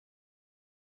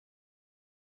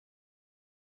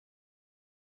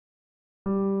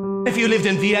If you lived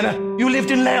in Vienna, you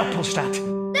lived in Leopoldstadt.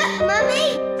 Look,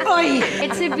 Mummy! Oi!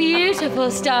 It's a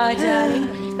beautiful star,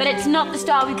 darling, but it's not the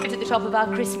star we put at the top of our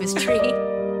Christmas tree.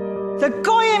 The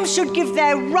Goyim should give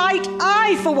their right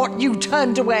eye for what you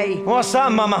turned away. What's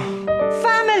that, Mama?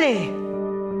 Family.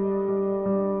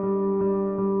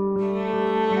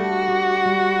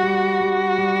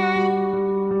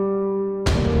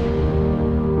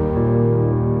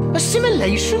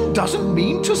 Assimilation doesn't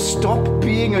mean to stop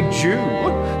being a Jew.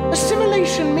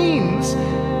 Assimilation means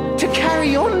to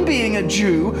carry on being a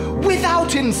Jew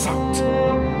without insult.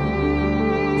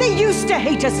 They used to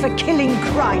hate us for killing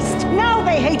Christ. Now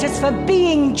they hate us for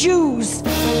being Jews.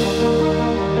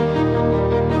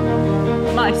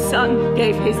 My son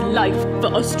gave his life for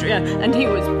Austria, and he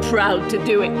was proud to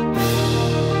do it.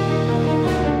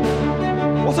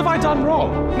 What have I done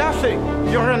wrong? Nothing.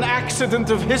 You're an accident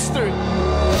of history.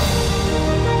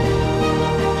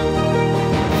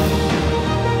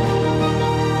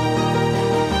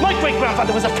 My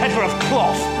great-grandfather was a peddler of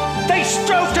cloth. They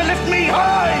strove to lift me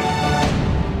high!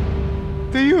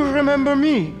 Do you remember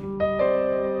me?